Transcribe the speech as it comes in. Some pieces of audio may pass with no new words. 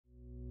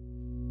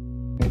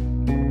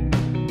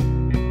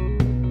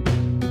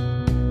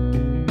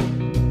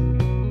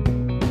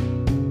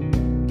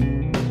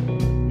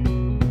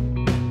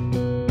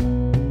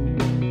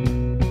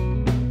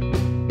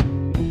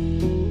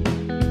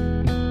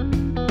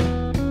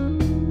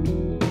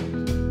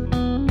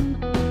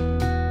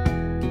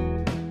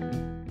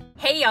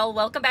Hey y'all,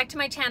 welcome back to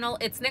my channel.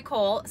 It's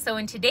Nicole. So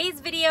in today's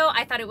video,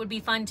 I thought it would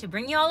be fun to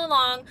bring you all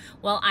along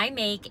while I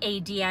make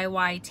a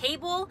DIY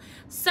table.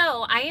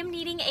 So I am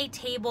needing a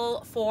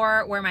table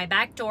for where my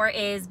back door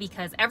is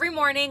because every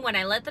morning when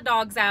I let the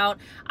dogs out,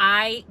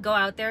 I go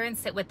out there and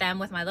sit with them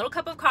with my little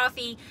cup of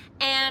coffee,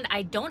 and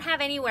I don't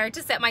have anywhere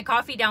to set my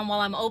coffee down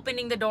while I'm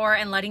opening the door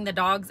and letting the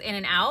dogs in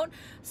and out.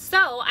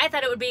 So I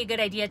thought it would be a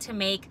good idea to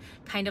make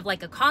kind of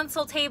like a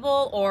console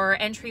table or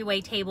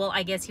entryway table,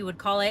 I guess you would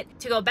call it,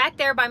 to go back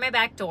there by my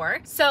back door.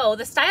 So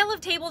the style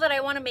of table that I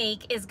want to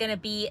make is going to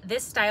be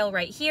this style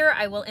right here.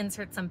 I will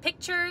insert some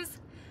pictures.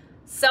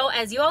 So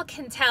as you all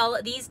can tell,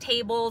 these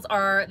tables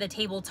are the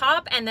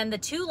tabletop, and then the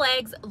two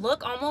legs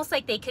look almost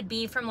like they could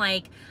be from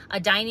like a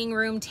dining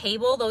room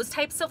table, those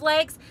types of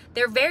legs.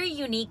 They're very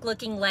unique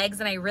looking legs,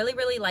 and I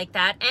really like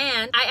that.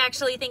 And I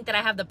actually think that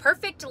I have the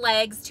perfect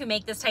legs to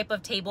make this type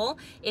of table.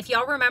 If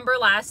y'all remember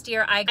last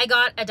year, I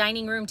got a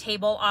dining room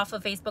table off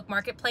of Facebook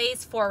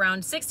Marketplace for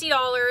around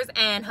 $60,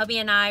 and hubby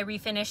and I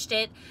refinished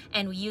it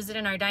and we used it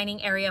in our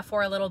dining area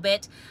for a little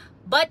bit.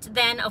 But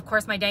then, of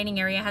course, my dining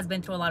area has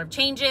been through a lot of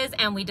changes,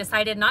 and we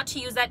decided not to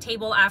use that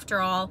table after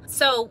all.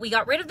 So we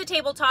got rid of the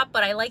tabletop,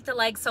 but I like the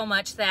legs so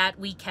much that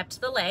we kept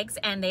the legs,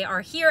 and they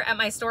are here at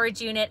my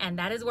storage unit, and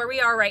that is where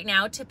we are right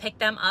now to pick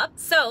them up.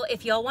 So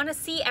if y'all want to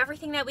see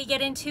everything that we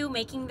get into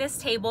making this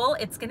table,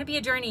 it's going to be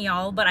a journey,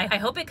 y'all, but I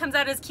hope it comes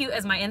out as cute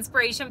as my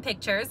inspiration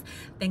pictures.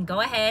 Then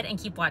go ahead and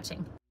keep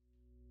watching.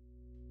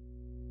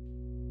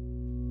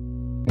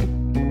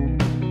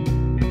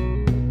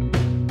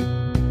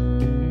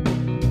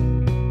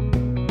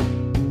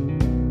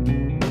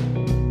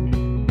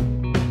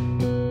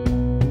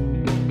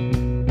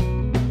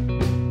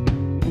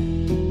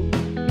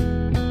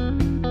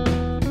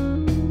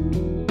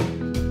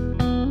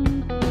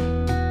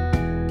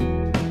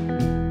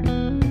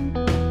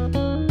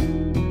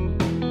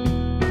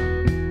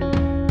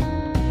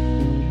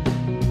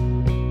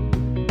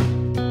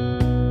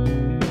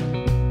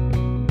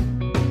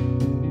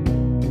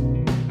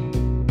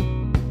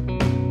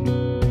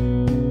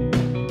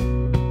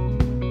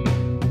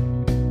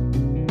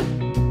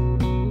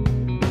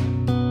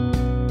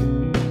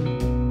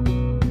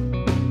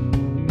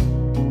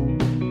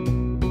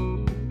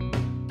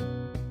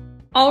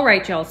 All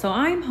right, y'all, so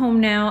I'm home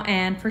now,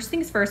 and first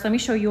things first, let me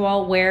show you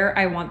all where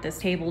I want this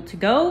table to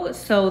go.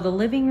 So the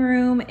living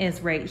room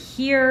is right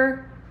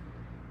here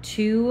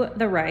to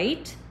the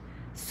right.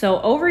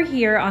 So over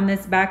here on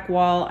this back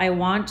wall, I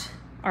want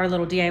our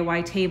little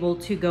DIY table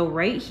to go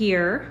right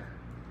here.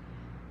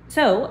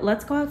 So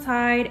let's go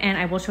outside and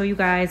I will show you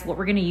guys what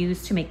we're gonna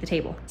use to make the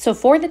table. So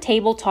for the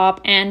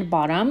tabletop and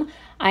bottom,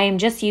 I am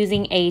just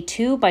using a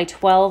 2 by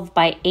 12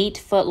 by 8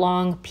 foot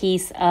long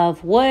piece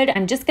of wood.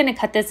 I'm just gonna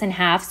cut this in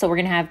half. So we're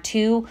gonna have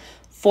two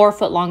 4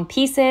 foot long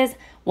pieces.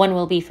 One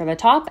will be for the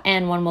top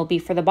and one will be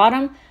for the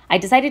bottom. I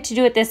decided to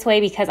do it this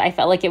way because I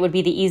felt like it would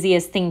be the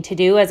easiest thing to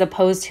do as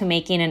opposed to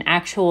making an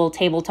actual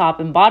tabletop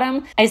and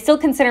bottom. I still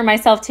consider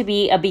myself to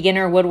be a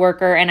beginner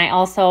woodworker, and I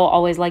also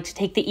always like to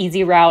take the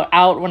easy route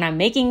out when I'm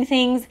making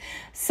things.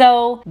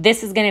 So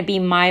this is gonna be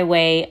my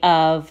way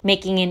of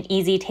making an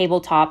easy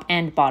tabletop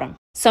and bottom.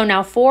 So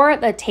now for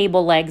the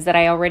table legs that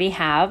I already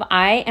have,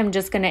 I am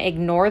just gonna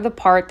ignore the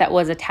part that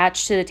was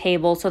attached to the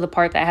table, so the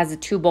part that has the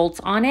 2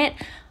 bolts on it.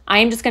 I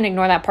am just gonna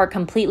ignore that part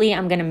completely.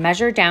 I'm gonna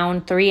measure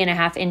down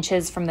 3.5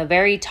 inches from the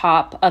very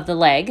top of the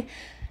leg,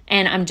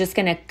 and I'm just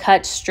gonna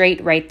cut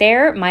straight right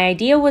there. My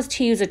idea was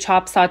to use a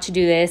chop saw to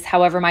do this.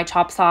 However, my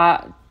chop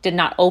saw did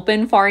not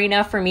open far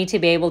enough for me to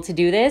be able to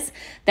do this.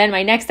 Then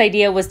my next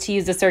idea was to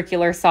use a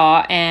circular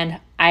saw, and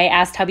I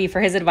asked hubby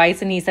for his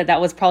advice, and he said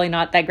that was probably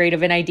not that great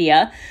of an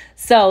idea.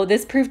 So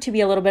this proved to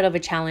be a little bit of a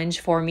challenge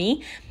for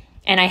me,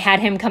 and I had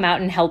him come out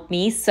and help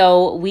me.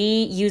 So we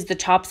used the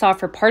chop saw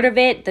for part of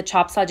it. The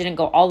chop saw didn't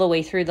go all the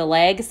way through the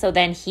leg, so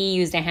then he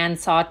used a hand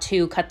saw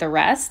to cut the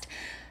rest.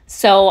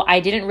 So I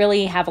didn't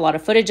really have a lot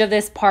of footage of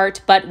this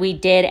part, but we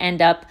did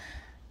end up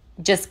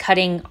just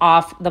cutting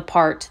off the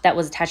part that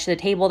was attached to the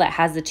table that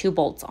has the 2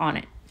 bolts on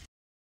it.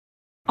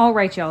 All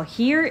right, y'all,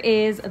 here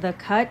is the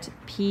cut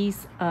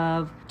piece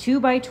of 2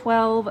 by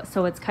 12.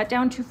 So it's cut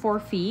down to 4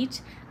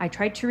 feet. I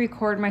tried to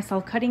record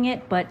myself cutting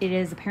it, but it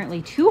is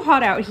apparently too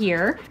hot out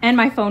here and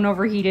my phone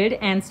overheated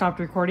and stopped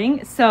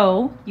recording.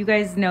 So you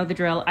guys know the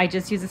drill. I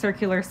just used a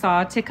circular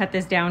saw to cut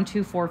this down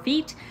to 4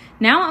 feet.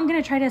 Now I'm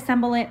gonna try to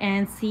assemble it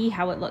and see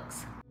how it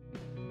looks.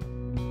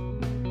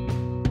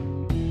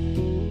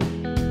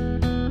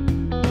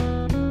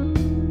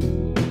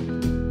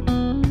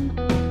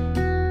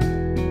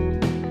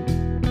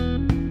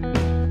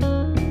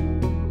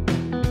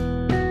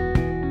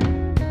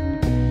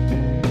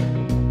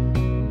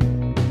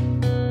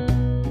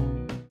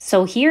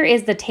 So here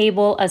is the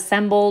table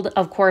assembled,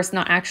 of course,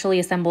 not actually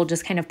assembled,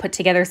 just kind of put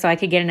together so I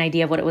could get an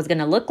idea of what it was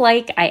gonna look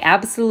like. I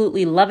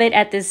absolutely love it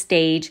at this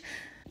stage.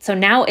 So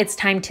now it's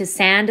time to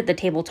sand the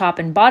tabletop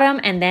and bottom,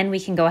 and then we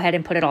can go ahead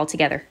and put it all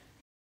together.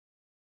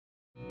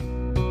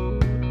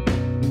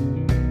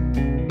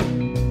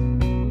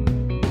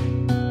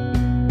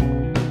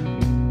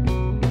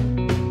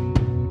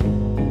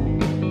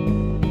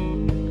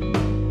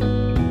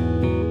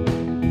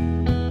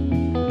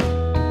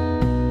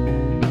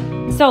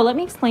 So let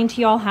me explain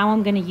to y'all how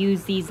I'm gonna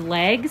use these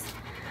legs.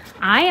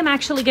 I am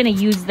actually gonna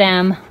use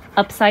them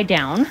upside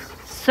down.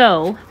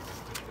 So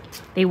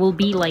they will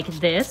be like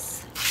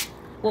this.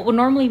 What would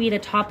normally be the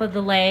top of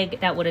the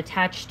leg that would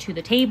attach to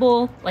the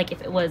table, like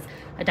if it was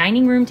a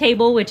dining room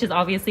table, which is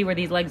obviously where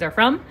these legs are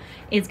from,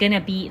 is gonna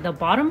be the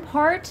bottom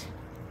part,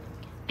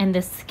 and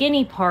the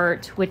skinny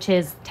part, which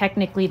is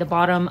technically the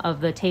bottom of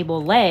the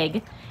table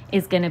leg,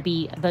 is gonna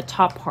be the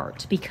top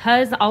part.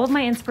 Because all of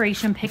my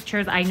inspiration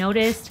pictures, I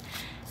noticed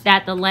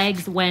that the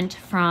legs went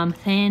from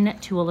thin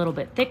to a little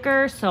bit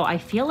thicker. So I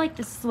feel like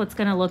this is what's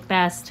gonna look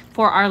best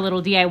for our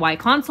little DIY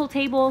console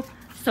table.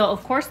 So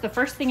of course, the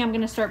first thing I'm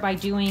gonna start by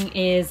doing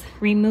is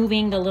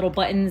removing the little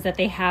buttons that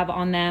they have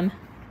on them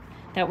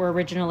that were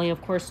originally,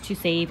 of course, to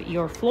save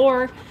your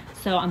floor.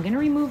 So I'm gonna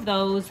remove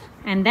those.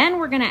 And then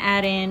we're gonna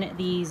add in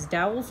these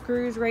dowel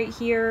screws right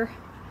here.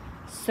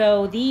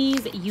 So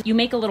these, you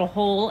make a little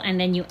hole and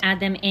then you add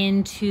them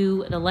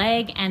into the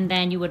leg, and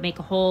then you would make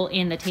a hole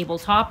in the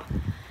tabletop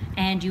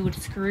and you would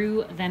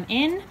screw them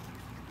in,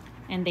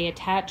 and they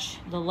attach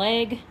the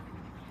leg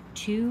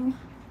to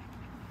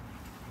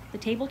the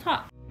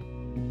tabletop.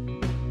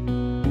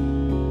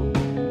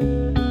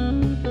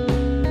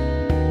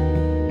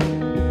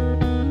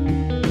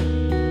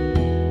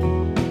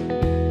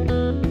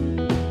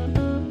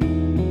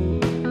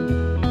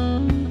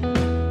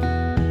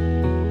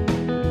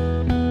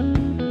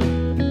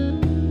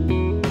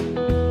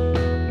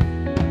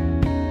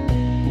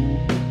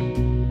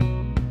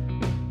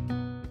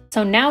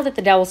 So now that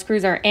the dowel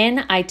screws are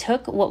in, I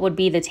took what would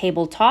be the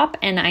tabletop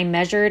and I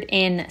measured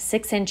in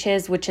 6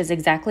 inches, which is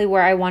exactly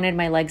where I wanted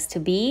my legs to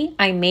be.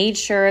 I made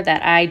sure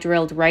that I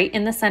drilled right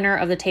in the center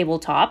of the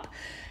tabletop,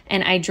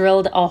 and I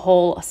drilled a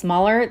hole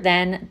smaller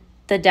than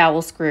the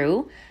dowel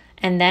screw,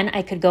 and then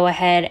I could go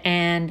ahead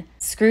and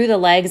screw the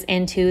legs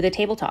into the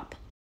tabletop.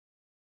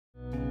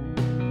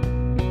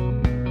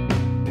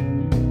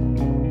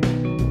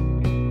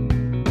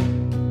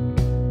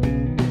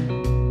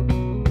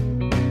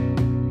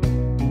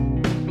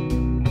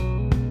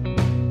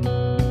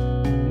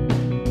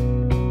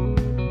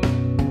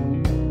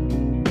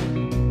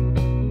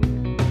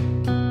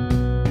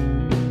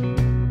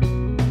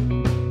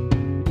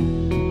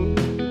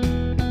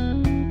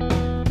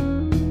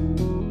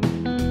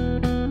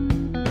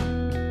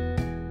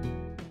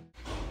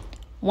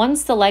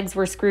 Once the legs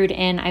were screwed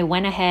in, I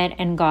went ahead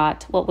and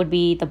got what would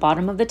be the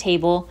bottom of the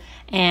table,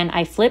 and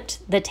I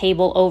flipped the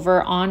table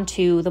over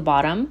onto the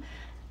bottom.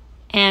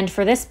 And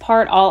for this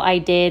part, all I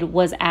did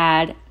was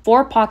add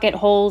 4 pocket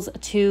holes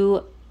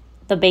to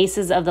the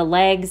bases of the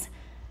legs,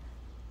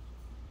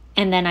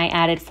 and then I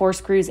added 4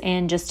 screws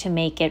in just to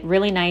make it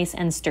really nice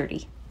and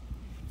sturdy.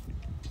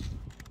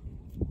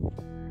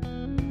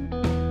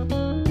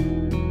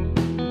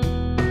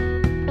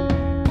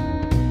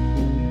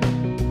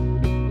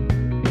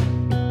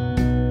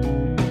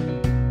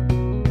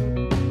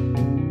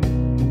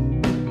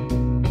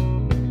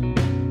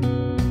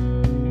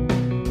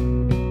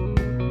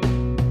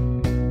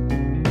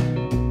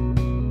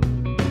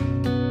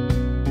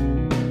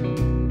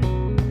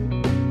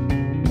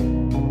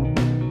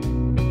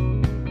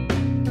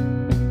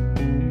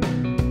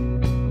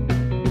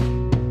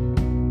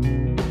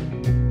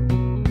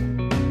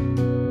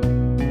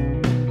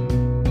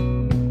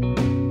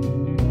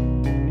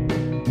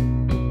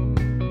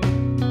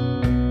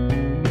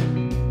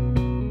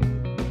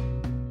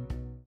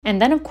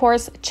 And then of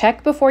course,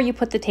 check before you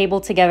put the table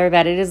together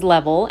that it is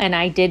level. And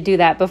I did do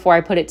that before I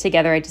put it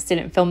together. I just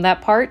didn't film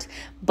that part.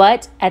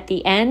 But at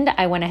the end,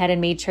 I went ahead and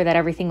made sure that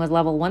everything was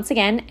level once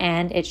again,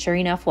 and it sure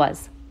enough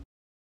was.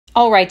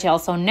 All right, y'all,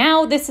 so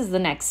now this is the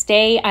next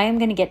day. I am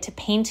gonna get to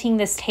painting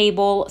this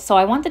table. So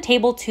I want the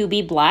table to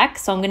be black.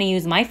 So I'm gonna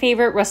use my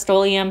favorite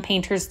Rust-Oleum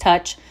Painter's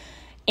Touch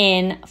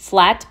in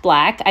flat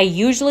black. I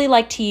usually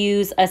like to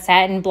use a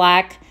satin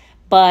black,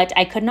 but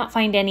I could not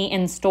find any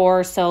in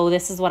store, so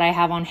this is what I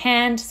have on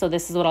hand. So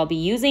this is what I'll be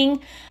using.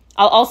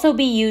 I'll also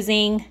be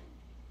using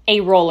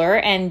a roller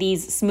and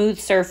these smooth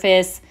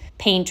surface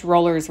paint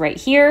rollers right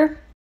here.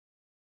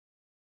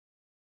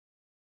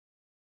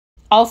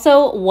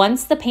 Also,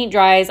 once the paint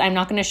dries, I'm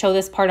not gonna show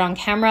this part on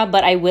camera,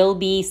 but I will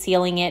be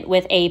sealing it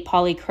with a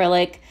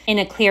polyacrylic in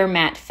a clear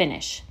matte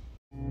finish.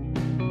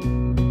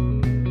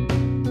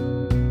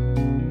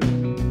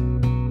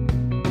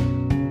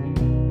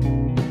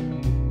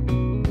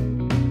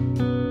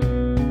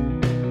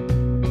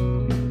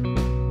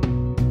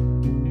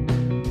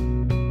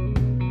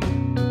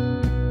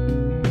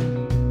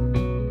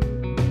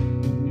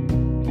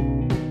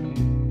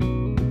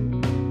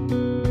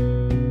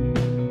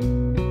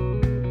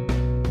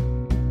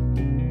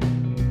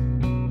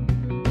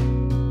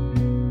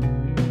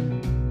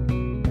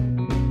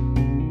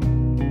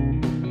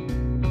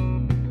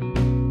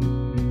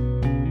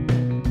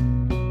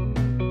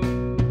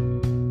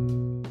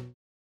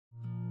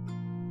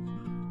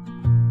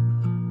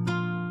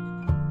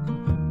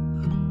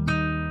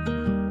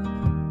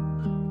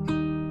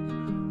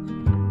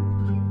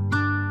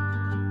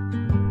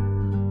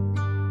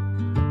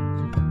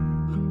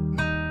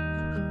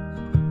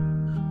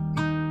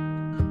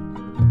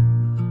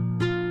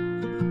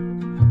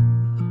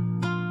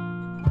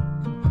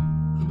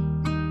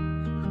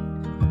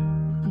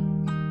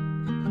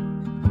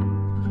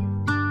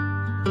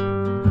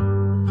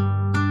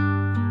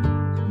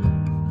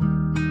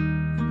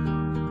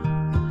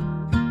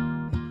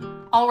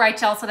 All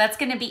right, y'all, so that's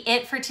gonna be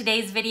it for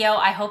today's video.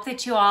 I hope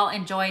that you all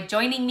enjoyed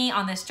joining me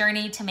on this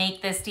journey to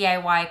make this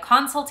DIY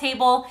console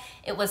table.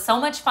 It was so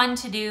much fun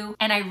to do,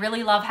 and I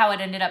really love how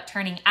it ended up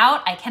turning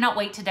out. I cannot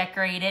wait to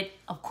decorate it,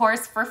 of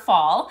course, for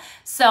fall.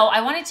 So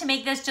I wanted to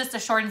make this just a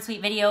short and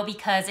sweet video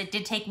because it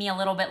did take me a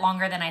little bit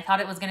longer than I thought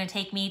it was gonna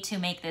take me to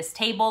make this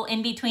table.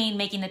 In between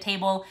making the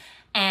table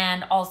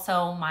and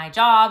also my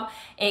job,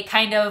 it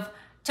kind of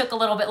took a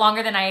little bit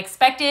longer than I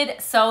expected,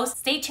 so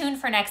stay tuned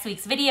for next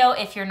week's video.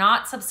 If you're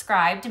not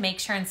subscribed, make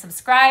sure and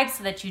subscribe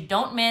so that you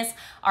don't miss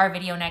our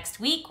video next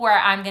week, where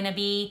I'm gonna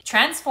be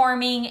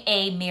transforming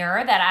a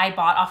mirror that I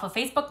bought off of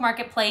Facebook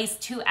Marketplace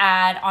to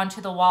add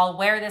onto the wall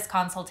where this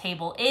console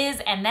table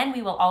is. And then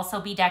we will also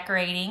be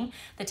decorating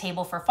the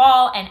table for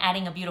fall and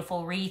adding a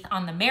beautiful wreath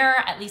on the mirror.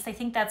 At least I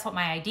think that's what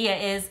my idea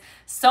is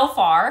so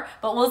far,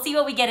 but we'll see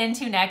what we get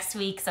into next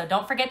week. So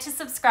don't forget to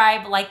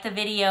subscribe, like the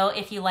video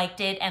if you liked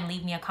it, and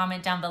leave me a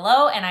comment down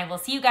below, and I will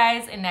see you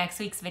guys in next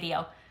week's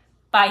video.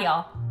 Bye,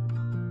 y'all.